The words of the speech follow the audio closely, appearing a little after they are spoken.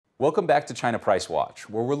Welcome back to China Price Watch,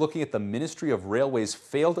 where we're looking at the Ministry of Railways'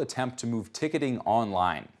 failed attempt to move ticketing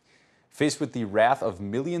online. Faced with the wrath of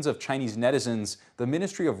millions of Chinese netizens, the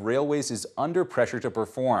Ministry of Railways is under pressure to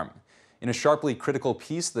perform. In a sharply critical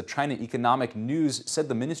piece, the China Economic News said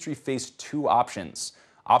the ministry faced two options: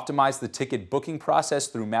 optimize the ticket booking process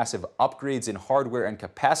through massive upgrades in hardware and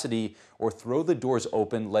capacity, or throw the doors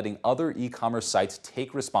open, letting other e-commerce sites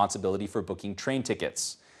take responsibility for booking train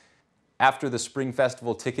tickets. After the Spring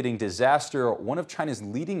Festival ticketing disaster, one of China's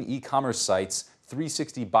leading e-commerce sites,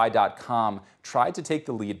 360buy.com, tried to take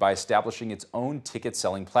the lead by establishing its own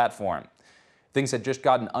ticket-selling platform. Things had just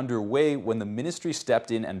gotten underway when the ministry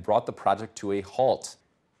stepped in and brought the project to a halt.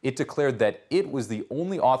 It declared that it was the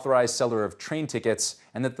only authorized seller of train tickets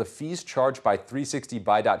and that the fees charged by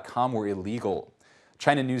 360buy.com were illegal.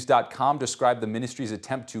 ChinaNews.com described the ministry's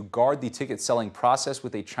attempt to guard the ticket-selling process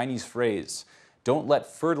with a Chinese phrase: "Don't let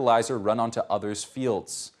fertilizer run onto others'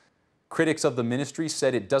 fields." Critics of the ministry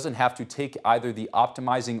said it doesn't have to take either the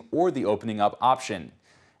optimizing or the opening up option.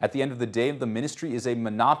 At the end of the day, the ministry is a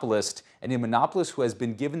monopolist, and a monopolist who has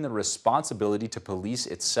been given the responsibility to police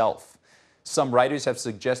itself. Some writers have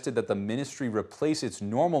suggested that the ministry replace its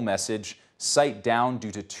normal message, "Site down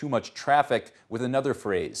due to too much traffic," with another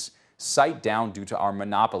phrase, "Site down due to our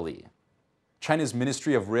monopoly." China's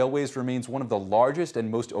Ministry of Railways remains one of the largest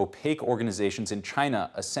and most opaque organizations in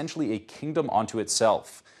China, essentially a kingdom unto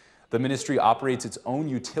itself. The ministry operates its own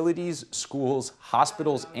utilities, schools,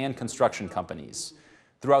 hospitals, and construction companies.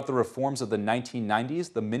 Throughout the reforms of the 1990s,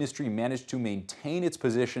 the ministry managed to maintain its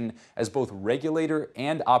position as both regulator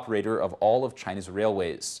and operator of all of China's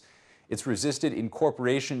railways. It's resisted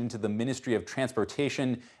incorporation into the Ministry of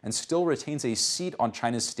Transportation and still retains a seat on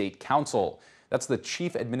China's State Council. That's the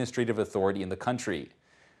chief administrative authority in the country.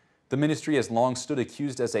 The ministry has long stood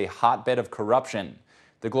accused as a hotbed of corruption.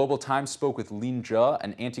 The Global Times spoke with Lin Zhe,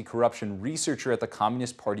 an anti-corruption researcher at the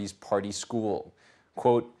Communist Party's Party School.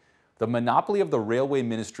 Quote, "The monopoly of the railway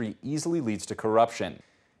ministry easily leads to corruption.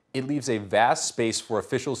 It leaves a vast space for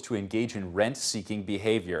officials to engage in rent-seeking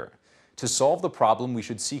behavior. To solve the problem, we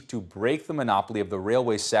should seek to break the monopoly of the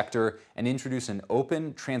railway sector and introduce an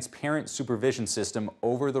open, transparent supervision system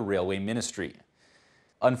over the railway ministry."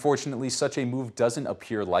 Unfortunately, such a move doesn't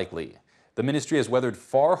appear likely. The ministry has weathered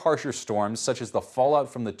far harsher storms, such as the fallout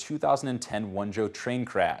from the 2010 Wenzhou train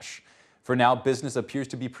crash. For now, business appears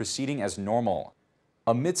to be proceeding as normal.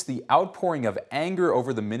 Amidst the outpouring of anger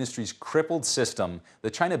over the ministry's crippled system, the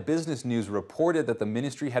China Business News reported that the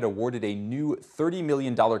ministry had awarded a new $30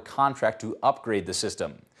 million contract to upgrade the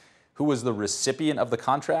system. Who was the recipient of the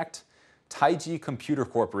contract? Taiji Computer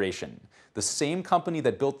Corporation, the same company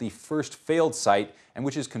that built the first failed site and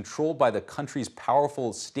which is controlled by the country's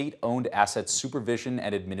powerful state-owned Assets Supervision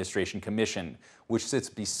and Administration Commission, which sits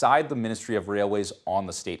beside the Ministry of Railways on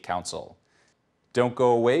the State Council. Don't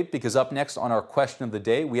go away, because up next on our question of the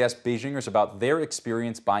day, we ask Beijingers about their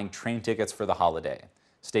experience buying train tickets for the holiday.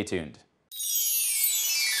 Stay tuned.